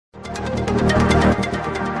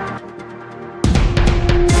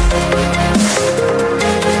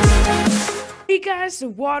guys, the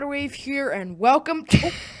Water Wave here, and welcome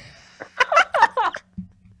to...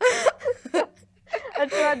 I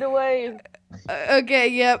tried to wave. Okay,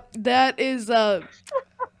 yep, that is,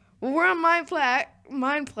 we're on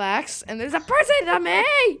Mindplex, and there's a person to me!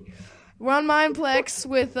 We're on Mindplex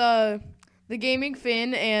with, the Gaming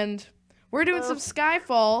Fin, and we're doing some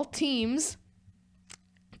Skyfall teams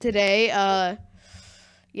today,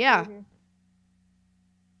 yeah.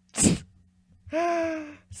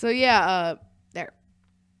 So, yeah, there.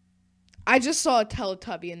 I just saw a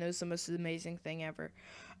Teletubby, and it was the most amazing thing ever.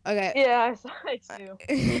 Okay. Yeah, I saw it too.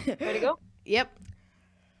 Ready to go? Yep.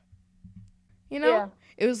 You know,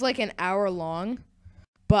 It was like an hour long,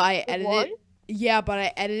 but I edited it. Yeah, but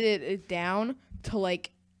I edited it down to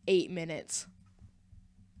like 8 minutes.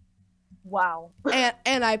 Wow.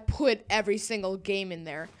 and I put every single game in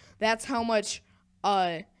there. That's how much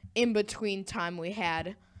in between time we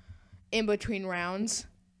had in between rounds.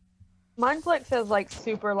 Mindplex has like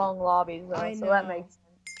super long lobbies though, so that makes sense.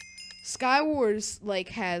 Skywars like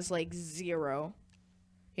has like 0.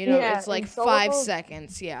 You know, it's like 5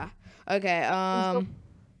 seconds. Yeah. Okay.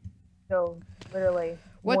 So literally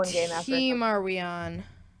what one game after. What team are we on?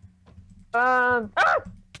 I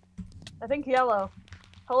think yellow.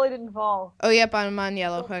 Totally didn't fall. Oh, yep, I'm on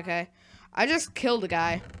yellow. Okay. I just killed a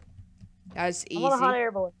guy. That was easy. I'm on a hot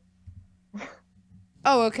air balloon.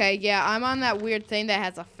 Oh, okay. Yeah, I'm on that weird thing that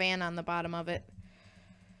has a fan on the bottom of it.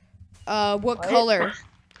 What color?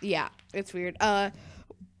 Yeah, it's weird.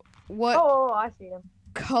 What? Oh, I see him.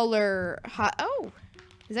 Color? Oh,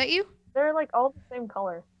 is that you? They're like all the same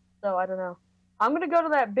color, so I don't know. I'm gonna go to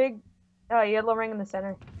that big yellow ring in the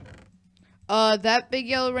center. That big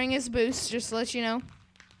yellow ring is boost. Just to let you know.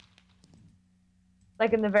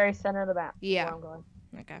 Like in the very center of the map. Yeah. Where I'm going.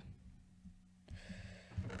 Okay.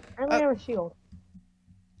 I only have a shield.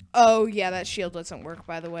 Oh yeah, that shield doesn't work,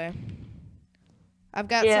 by the way. I've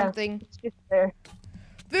got something. It's just there.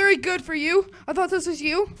 Very good for you. I thought this was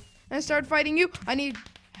you. And I started fighting you. I need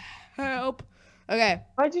help. Okay.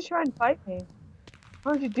 Why'd you try and fight me?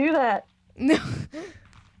 Why'd you do that? No.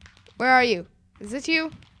 Where are you? Is this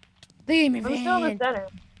you? Leave me, I'm still in the center.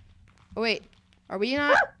 Oh wait, are we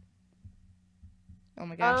not? Oh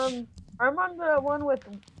my gosh. I'm on the one with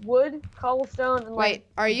wood, cobblestone, and wait,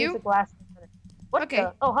 are you? Glass. What okay.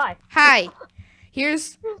 Oh, hi. Hi.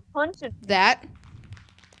 Here's punching that.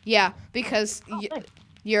 Yeah, because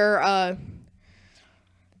your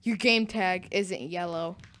game tag isn't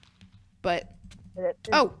yellow, but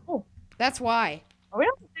oh, that's why. Are we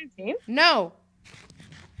on the same team? No.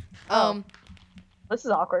 This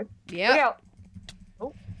is awkward. Yeah. Look out.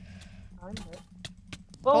 Oh, I'm hurt.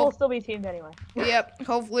 Well, we'll still be teamed anyway. Yep.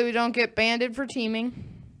 Hopefully we don't get banded for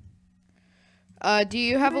teaming. Do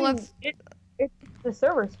you have a It's the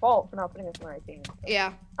server's fault for not putting us in the right team.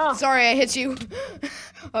 Yeah. Oh. Sorry, I hit you.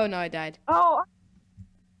 Oh no, I died. Oh.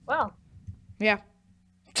 Well. Yeah.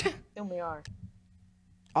 Assume we are.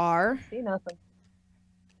 See nothing.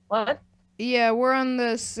 What? Yeah, we're on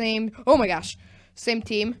the same. Oh my gosh, same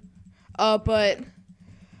team. But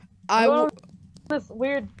this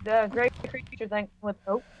weird gray creature thing with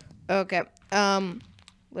hope. Okay.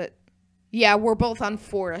 Yeah, we're both on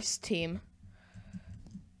forest team.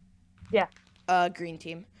 Yeah. Green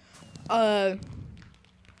team. Yeah,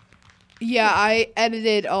 I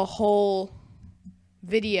edited a whole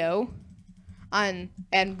video and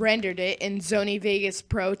rendered it in Sony Vegas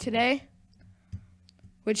Pro today.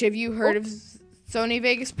 Which, have you heard of Sony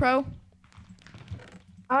Vegas Pro?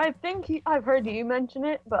 I think I've heard you mention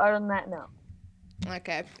it, but other than that, no.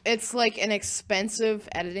 Okay. It's like an expensive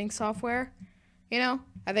editing software, you know?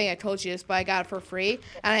 I think I told you this, but I got it for free,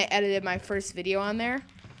 and I edited my first video on there.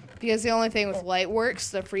 Because the only thing with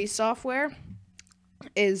Lightworks, the free software,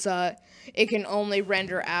 is it can only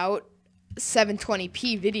render out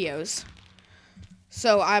 720p videos.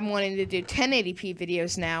 So I'm wanting to do 1080p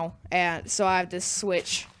videos now, and so I have to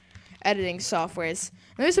switch editing softwares.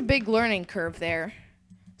 And there's a big learning curve there.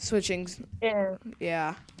 Switching. Yeah.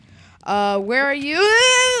 Yeah. Where are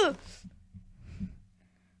you?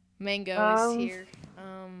 Mango is here.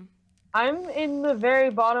 I'm in the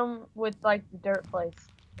very bottom with like the dirt place.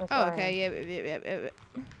 That's okay. Yeah.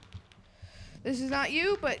 This is not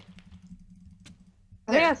you, but.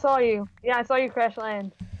 I think I saw you. Yeah, I saw you crash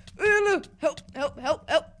land. Help.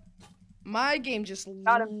 My game just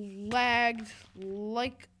lagged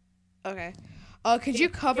like. Okay. Could you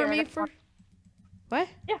cover me for. What?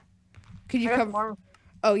 Yeah. Could you cover?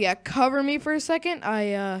 Oh yeah, cover me for a second.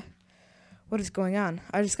 What is going on?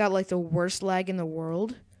 I just got like the worst lag in the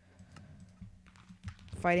world.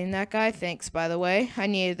 Fighting that guy. Thanks, by the way. I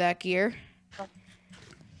needed that gear.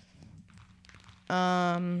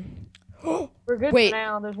 We're good Wait. for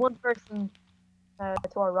now. There's one person to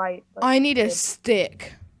our right. But I need a good.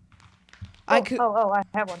 stick. Oh, I could. I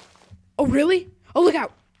have one. Oh, really? Oh, look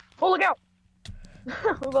out. Oh, look out!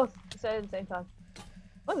 We both said it at the same time.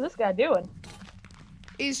 What is this guy doing?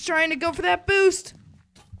 He's trying to go for that boost.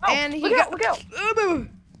 Oh, And he look out! Look out!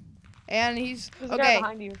 And he's There's a guy okay.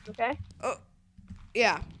 behind you. Okay.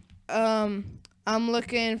 Yeah. I'm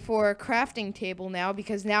looking for a crafting table now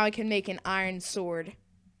because now I can make an iron sword.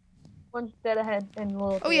 One dead ahead and a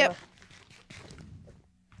little. Oh, yep.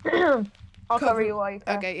 I'll cover you while you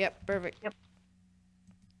craft. Okay, yep, perfect. Yep.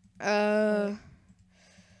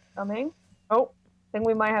 Coming. Oh, think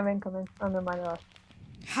we might have incoming. Oh, never mind.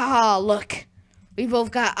 Haha, look. We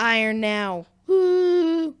both got iron now.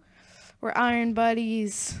 Woo! We're iron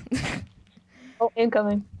buddies. Oh,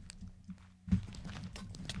 incoming.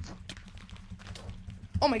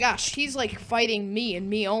 Oh my gosh, he's like fighting me and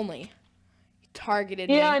me only. He targeted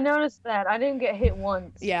me. Yeah, I noticed that. I didn't get hit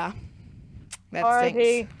once. Yeah. That R.I.P.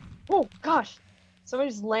 stinks. Oh, gosh.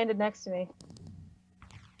 Somebody just landed next to me.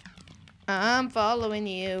 I'm following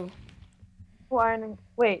you. Oh,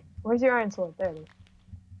 wait, where's your iron sword? There it is.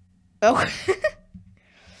 Oh.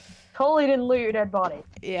 Totally didn't loot your dead body.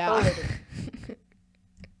 Yeah. Totally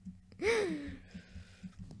didn't.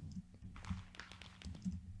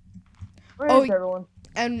 Where is everyone?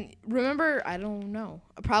 And remember, I don't know,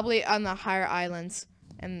 probably on the higher islands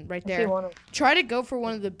and right I see there. one of them. Try to go for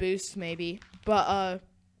one of the boosts maybe, but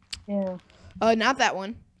Yeah. not that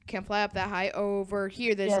one. Can't fly up that high. Over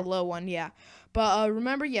here, there's a low one. Yeah, but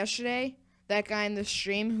remember yesterday that guy in the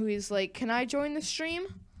stream who is like, "Can I join the stream?"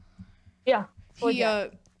 Yeah.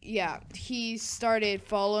 He started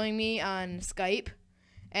following me on Skype,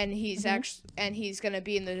 and he's he's gonna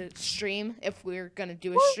be in the stream if we're gonna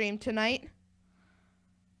do a stream tonight.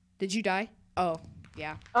 Did you die? Oh,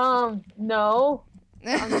 yeah. No.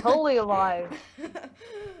 I'm totally alive.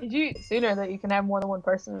 Did you sooner that you can have more than one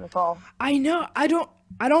person in the call? I know. I don't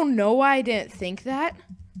know why I didn't think that.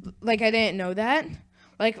 Like, I didn't know that.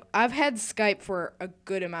 Like, I've had Skype for a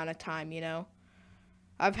good amount of time, you know.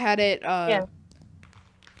 I've had it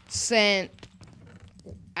sent.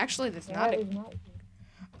 Actually, that's not it.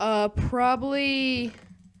 Probably.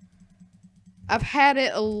 I've had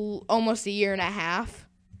it almost a year and a half,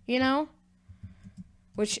 you know,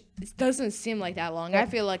 which doesn't seem like that long. I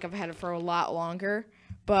feel like I've had it for a lot longer,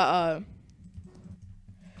 but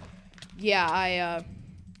yeah, I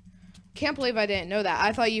can't believe I didn't know that.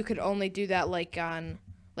 I thought you could only do that like on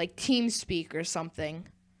like TeamSpeak or something.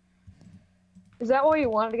 Is that why you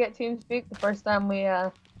wanted to get TeamSpeak the first time we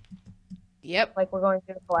Yep. like we're going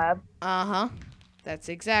to the collab? Uh-huh. That's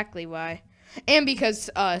exactly why. And because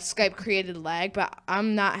Skype created lag, but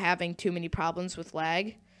I'm not having too many problems with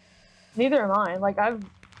lag. Neither am I. Like, I've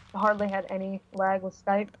hardly had any lag with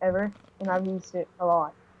Skype ever, and I've used it a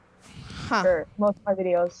lot. Huh. For most of my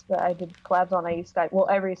videos that I did collabs on, I used Skype. Well,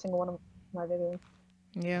 every single one of my videos.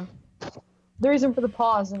 Yeah. The reason for the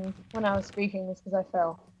pause and when I was speaking was because I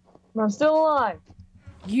fell. But I'm still alive.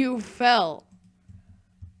 You fell.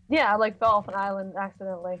 Yeah, I like fell off an island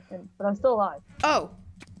accidentally, but I'm still alive. Oh.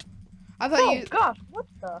 I thought Gosh, what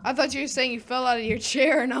the? I thought you were saying you fell out of your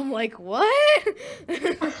chair, and I'm like, what?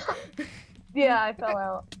 Yeah, I fell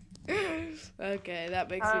out. Okay,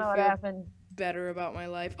 that makes I me don't know what feel happened. better about my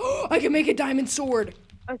life. I can make a diamond sword.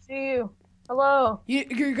 I see you. Hello.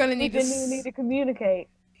 You're gonna need We need to communicate.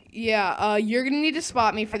 Yeah, you're gonna need to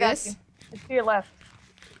spot me for I got this. you. It's to your left.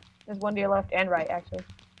 There's one to your left and right, actually.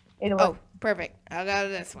 Either way. Oh, perfect. I'll go to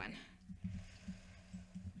this one.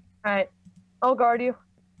 Alright. I'll guard you.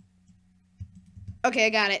 Okay, I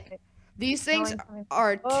got it. These things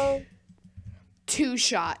are two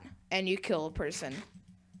shot, and you kill a person.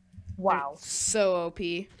 Wow. They're so OP.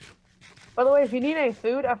 By the way, if you need any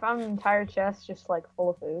food, I found an entire chest just like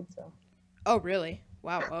full of food. So. Oh, really?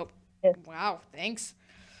 Wow. Oh. Yes. Wow. Thanks.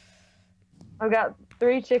 I've got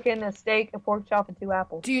 3 chicken, a steak, a pork chop, and 2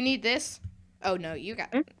 apples. Do you need this? Oh no, you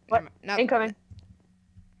got. What? Not Incoming.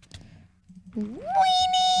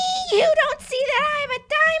 Weenie! You don't see that I have a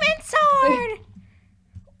diamond sword!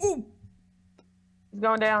 Ooh. He's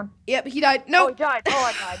going down. Yep, he died. Oh, No. he died. Oh,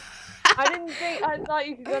 I died. I didn't think. I thought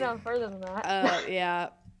you could go down further than that. Yeah.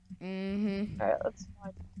 Mm-hmm. Alright, that's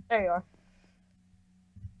fine. There you are.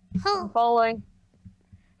 I'm Oh. following.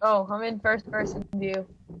 Oh, I'm in first person view.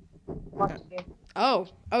 Watching you. Oh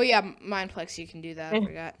yeah, Mineplex, you can do that. I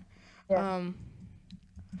forgot. Yeah.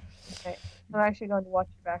 Okay. I'm actually going to watch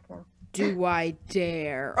you back now. Do I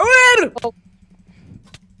dare? Oh! Oh.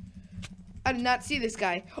 I did not see this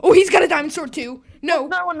guy. Oh, he's got a diamond sword too. No.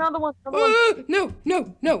 Another one. Another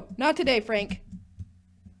one. No, not today, Frank.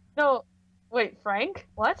 No. Wait, Frank?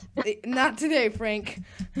 What? Not today, Frank.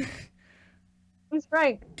 Who's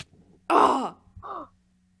Frank? Oh!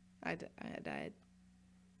 I died.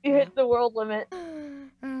 You hit the world limit.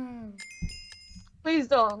 Oh, Please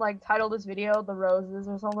don't like title this video "The Roses"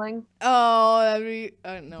 or something. that'd be.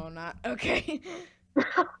 No, I'm not. Okay.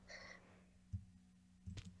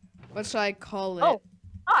 What should I call it? Oh,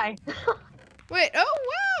 hi. Wait. Oh,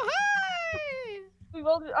 wow. Hi. We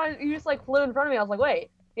both. You just like flew in front of me. I was like, wait, do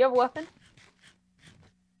you have a weapon?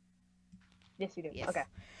 Yes, you do. Yes. Okay.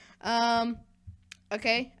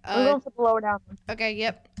 Okay. I'm going for the lower down one. Okay.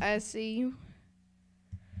 Yep. I see you.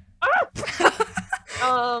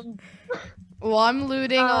 Ah! Well, I'm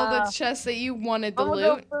looting all the chests that you wanted to I'm gonna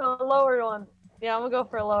loot. go for the lower one. Yeah, I'm gonna go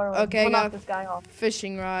for a lower one. Okay, We'll I knock got this guy off.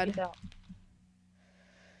 fishing rod. Peace out.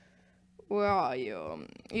 Where are you?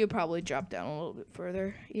 You probably dropped down a little bit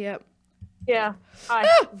further. Yep. Yeah. Hi.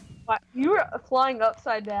 Ah! You were flying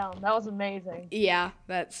upside down. That was amazing. Yeah,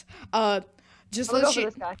 that's just I'm gonna go let for you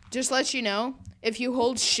this guy. just let you know, if you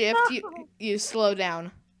hold shift, you slow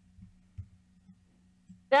down.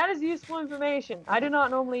 That is useful information. I do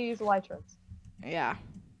not normally use elytras. Yeah.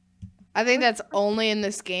 I think that's only in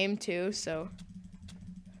this game too, so.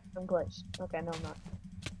 I'm glitched. Okay, no, I'm not.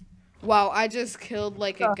 Wow, I just killed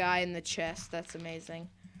like a Oh. guy in the chest. That's amazing.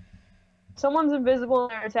 Someone's invisible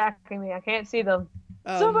and they're attacking me. I can't see them.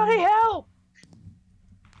 Somebody help!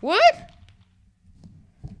 What?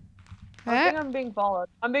 I think I'm being followed.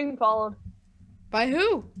 I'm being followed. By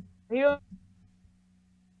who? Are you?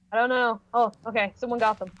 I don't know. Oh, okay. Someone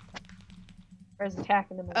got them. There's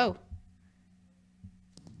attacking them. Oh.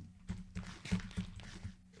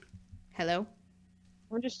 Hello?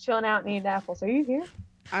 I'm just chilling out and eating apples. Are you here?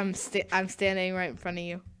 I'm standing right in front of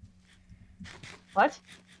you. What?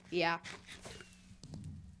 Yeah.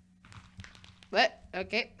 What?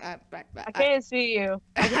 Okay. Back. I can't see you.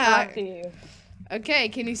 I cannot see you. Okay,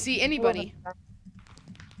 can you see anybody?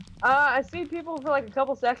 I see people for like a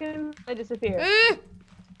couple seconds. They disappear.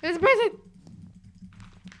 There's a person!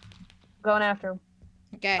 Going after him.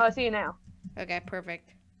 Okay. Oh, I see you now. Okay,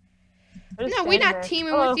 perfect. They're just No, we're standing not there.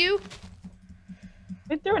 teaming Hello. with you.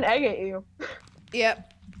 They threw an egg at you.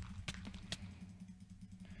 Yep.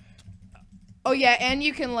 Oh yeah, and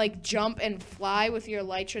you can like jump and fly with your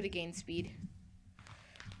elytra to gain speed.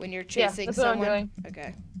 When you're chasing that's what I'm someone. doing.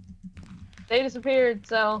 Okay. They disappeared,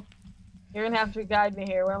 so you're gonna have to guide me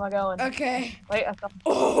here. Where am I going? Okay. Wait, I thought.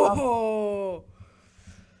 Oh.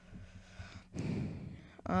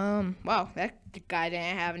 Wow, that guy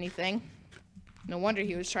didn't have anything. No wonder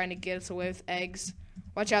he was trying to get us away with eggs.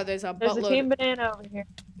 Watch out, there's a There's a buttload. team banana over here.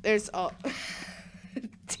 There's a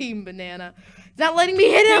team banana. It's not letting me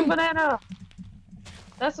hit Team him. banana.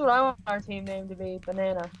 That's what I want our team name to be.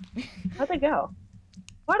 Banana. How'd they go?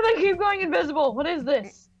 Why do they keep going invisible? What is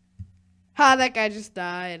this? Ha, that guy just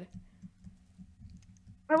died.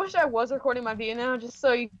 I wish I was recording my video now, just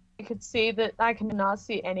so you could see that I cannot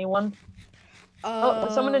see anyone. Oh,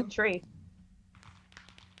 there's someone in a tree.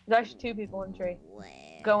 There's actually two people in a tree.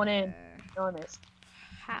 Going in. No, I missed.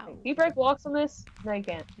 How? Can you break blocks on this? No, you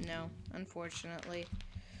can't. No, unfortunately.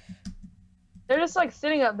 They're just like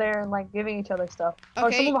sitting up there and like giving each other stuff. Oh,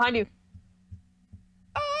 Okay. someone behind you.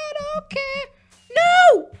 I don't care.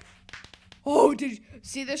 No! Oh, did you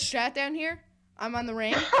see this strat down here? I'm on the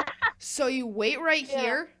ring. So you wait right Yeah.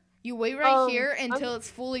 here. You wait right here I'm- until it's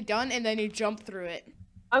fully done, and then you jump through it.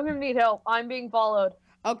 I'm gonna need help. I'm being followed.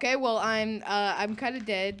 Okay, well I'm kind of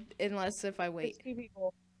dead unless if I There's wait. two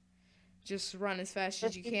people. Just run as fast as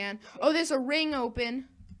There's you two can. people. Oh, there's a ring open.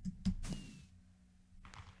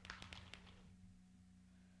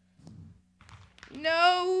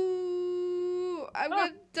 No, I'm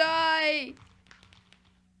gonna die.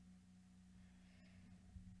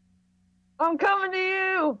 I'm coming to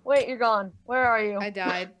you. Wait, you're gone. Where are you? I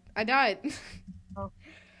died. I died.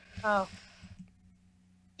 Oh.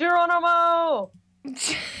 Geronimo!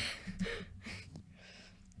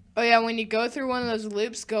 Oh yeah, when you go through one of those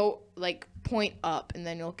loops, go like point up, and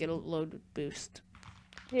then you'll get a load boost.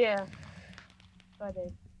 Yeah. I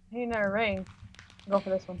did. Hey, no ring. Go for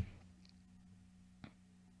this one.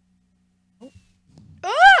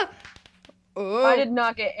 Ah! Oh, I did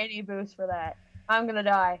not get any boost for that. I'm gonna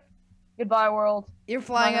die. Goodbye, world. you're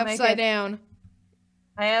flying gonna make upside it. down.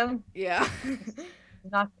 I am. Yeah.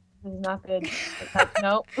 This is not good.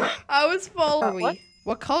 Nope. I was following. What?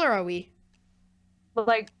 What color are we?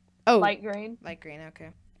 Like Oh, light green. light green.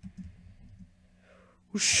 Okay.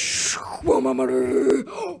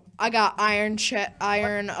 I got iron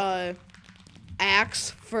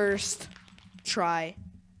axe first try,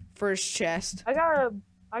 first chest. I got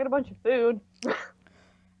a bunch of food.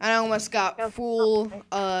 I almost got Yeah, full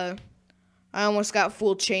I almost got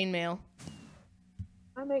full chainmail.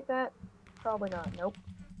 I make that? Probably not. Nope.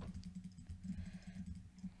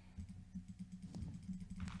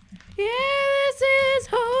 Yeah, this is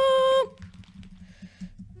home.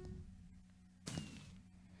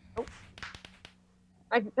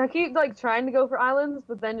 I keep like trying to go for islands,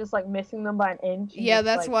 but then just like missing them by an inch. And Yeah, just,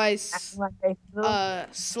 that's like, why acting like I hate them.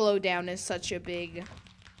 slowdown is such a big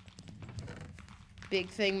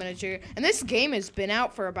thing, miniature. And this game has been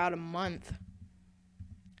out for about a month,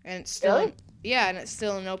 and it's still Really? and it's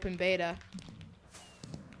still in open beta.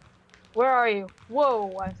 Where are you?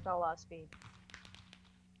 Whoa! I just got a lot of speed.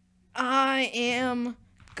 I am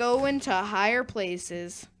going to higher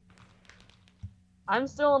places. I'm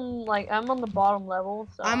still in I'm on the bottom level.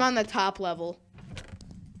 So. I'm on the top level.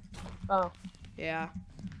 Oh. Yeah.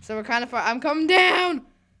 So we're kind of far. I'm coming down.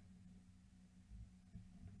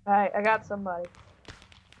 Alright, I got somebody.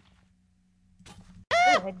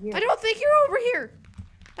 Ah, I don't think you're over here.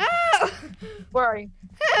 Ah! Where are you?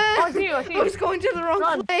 Oh, I see you. I see you. I was going to the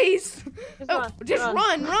wrong place. Just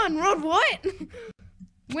run. What?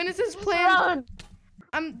 When is this plan? Run.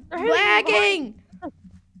 I'm They're hitting me lagging.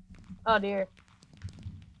 Oh dear.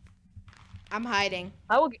 I'm hiding.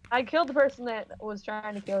 I killed the person that was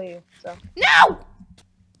trying to kill you. So. No.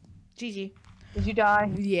 GG. Did you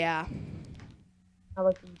die? Yeah. I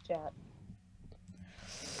looked in the chat.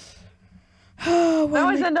 Oh, I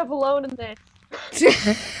always end up alone in this.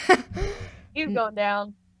 Keep going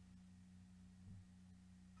down.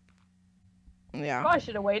 Yeah. Probably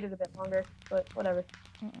should have waited a bit longer, but whatever.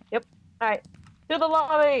 Yep. Alright. To the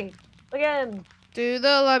lobby! Again! To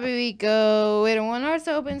the lobby we go, in a one-horse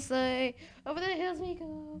open sleigh. Over the hills we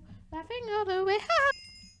go, laughing all the way.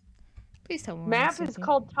 Please tell me. Map is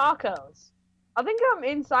called Tacos. I think I'm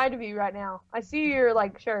inside of you right now. I see your,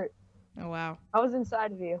 shirt. Oh, wow. I was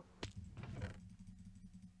inside of you.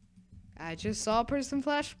 I just saw a person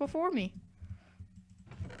flash before me.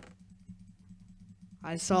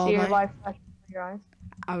 I saw See your life flash before your eyes?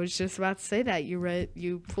 I was just about to say that.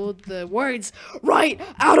 You pulled the words right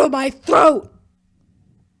out of my throat.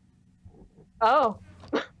 Oh.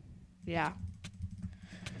 Yeah.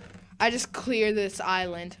 I just clear this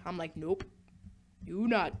island. I'm like, nope. You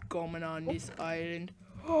not coming on this island.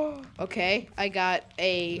 Okay, I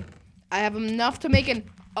have enough to make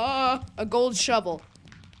a gold shovel.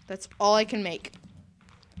 That's all I can make.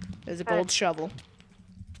 There's a gold shovel.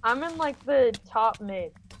 I'm in the top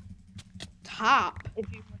mid. Top?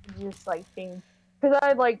 If you want to just team. Because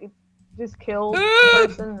I just killed the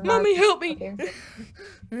person. Mommy, help me.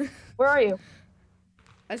 Where are you?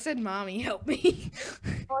 I said, "Mommy, help me."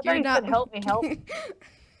 Oh, I thought you said, "Help me, help."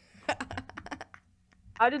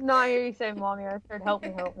 I did not hear you say, "Mommy." I said, "Help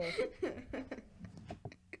me, help me."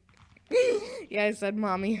 Yeah, I said,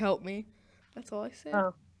 "Mommy, help me." That's all I said.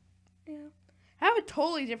 Oh. Yeah. I have a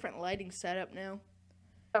totally different lighting setup now.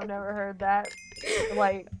 I've never heard that.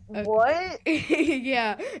 What?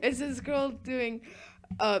 Yeah, it's this girl doing.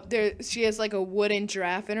 She has a wooden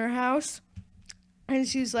giraffe in her house, and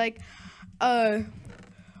she's like,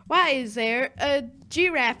 why is there a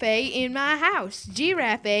giraffe in my house?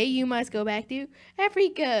 Giraffe, you must go back to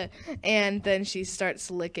Africa. And then she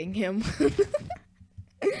starts licking him.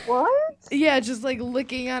 What? Yeah, just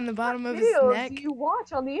licking on the bottom of his neck. What videos do you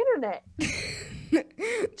watch on the internet?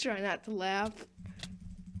 Try not to laugh.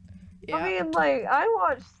 Yeah. I mean, I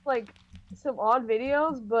watched some odd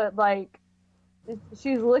videos, but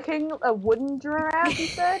she's licking a wooden giraffe, you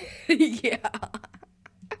said? Yeah.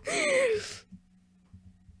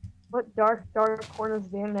 What dark corners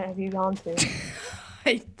of the internet have you gone to?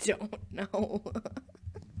 I don't know.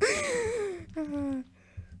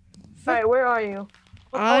 Alright, where are you?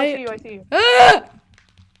 I see you, I see you. Ah!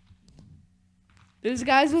 There's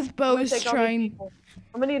guys with bows trying.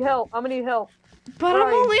 I'm gonna need help. But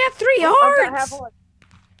I'm only at 3 hearts.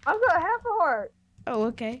 I've got half a heart. Oh,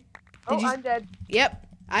 okay. I'm dead. Yep.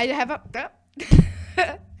 I have a.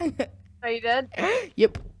 Are you dead?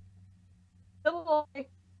 Yep. Hello. Do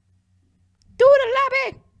the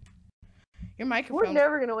lobby. Your microphone. We're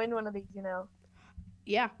never gonna win one of these, you know.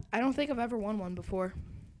 Yeah, I don't think I've ever won one before.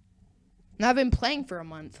 And I've been playing for a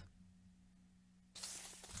month.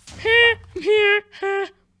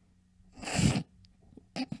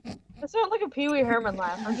 That sounds like a Pee Wee Herman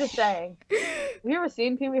laugh. I'm just saying. Have you ever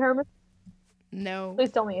seen Pee Wee Herman? No.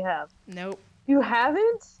 Please tell me you have. Nope. You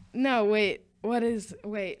haven't? No, wait.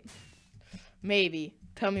 Wait. Maybe.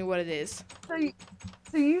 Tell me what it is.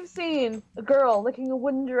 So you've seen a girl licking a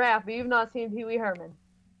wooden giraffe, but you've not seen Pee Wee Herman.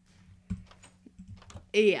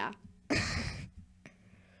 Yeah.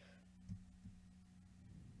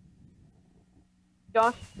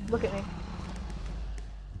 Josh, look at me.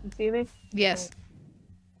 You see me? Yes.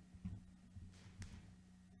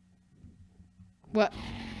 What?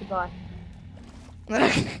 Goodbye.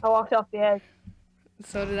 I walked off the edge.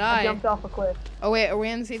 So did I I. jumped off a cliff. Oh wait, are we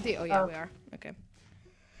on the same team? Oh yeah, Oh. we are. Okay.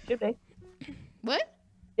 Should be. What?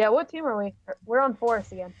 Yeah, what team are we? We're on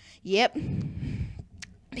Forest again. Yep.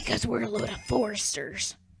 Because we're a load of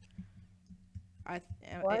foresters.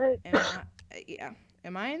 What? Yeah.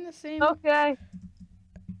 Am I in the same? Okay.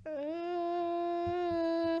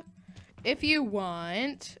 If you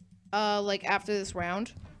want, like after this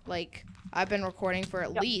round, like I've been recording for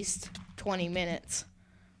at least 20 minutes,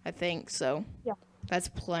 I think. So yeah, that's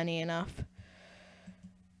plenty enough.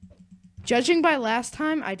 Judging by last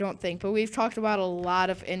time, I don't think, but we've talked about a lot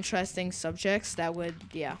of interesting subjects that would,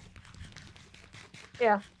 yeah.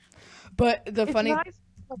 Yeah. But the it's funny. Nice.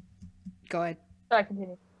 Go ahead. Sorry,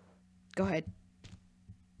 continue. Go ahead.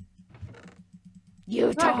 You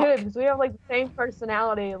it's talk. Not good because we have like the same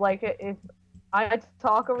personality. Like if I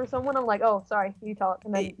talk over someone, I'm like, oh, sorry, you talk,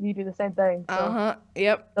 and then you do the same thing. So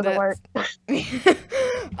Yep. Doesn't work.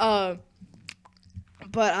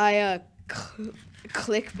 But I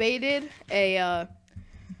clickbaited a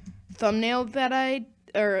thumbnail that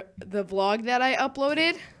or the vlog that I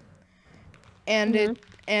uploaded, and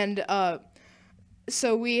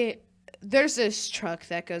so there's this truck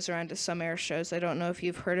that goes around to some air shows. I don't know if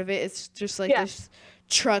you've heard of it. It's just like this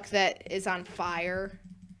truck that is on fire.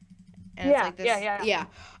 And it's like this, yeah.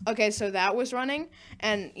 Okay, so that was running,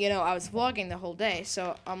 and I was vlogging the whole day.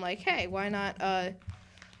 So I'm like, hey, why not,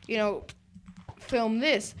 film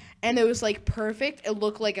this? And it was like perfect. It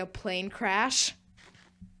looked like a plane crash.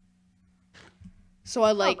 So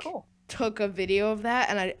I took a video of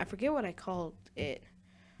that, and I forget what I called it.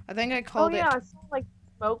 I think I called it. Oh yeah, I saw like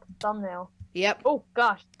smoke thumbnail. Yep. Oh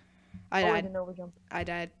gosh. I died. Didn't overjump. I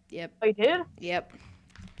died. Yep. Oh, you did? Yep.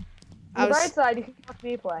 On the bright side, you can watch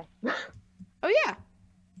me play. Oh yeah.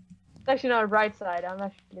 It's actually not a bright side. I'm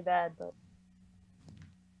actually pretty bad, but.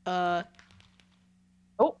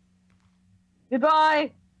 Oh.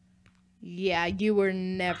 Goodbye. Yeah, you were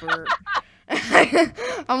never.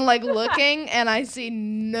 I'm like looking, and I see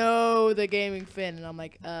the gaming Finn, and I'm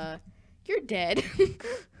like, you're dead.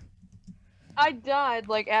 I died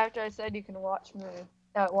like after I said you can watch me.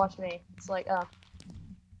 Watch me. It's like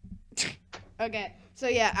Okay, so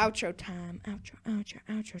yeah, outro time.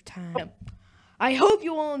 Outro time. I hope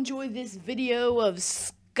you all enjoyed this video of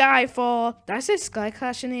Skyfall. Did I say Sky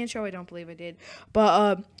Clash in the intro? I don't believe I did.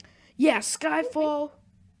 But yeah, Skyfall.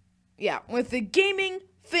 Yeah, with the gaming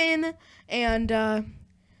Finn, and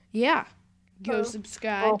yeah, go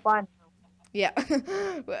subscribe. Oh, fine. Yeah,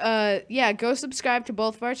 yeah, go subscribe to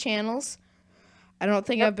both of our channels. I don't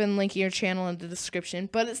think I've been linking your channel in the description,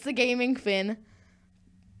 but it's the Gaming Finn.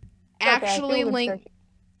 Actually, link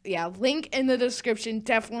in the description,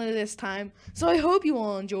 definitely this time. So I hope you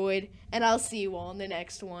all enjoyed, and I'll see you all in the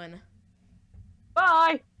next one.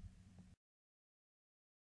 Bye!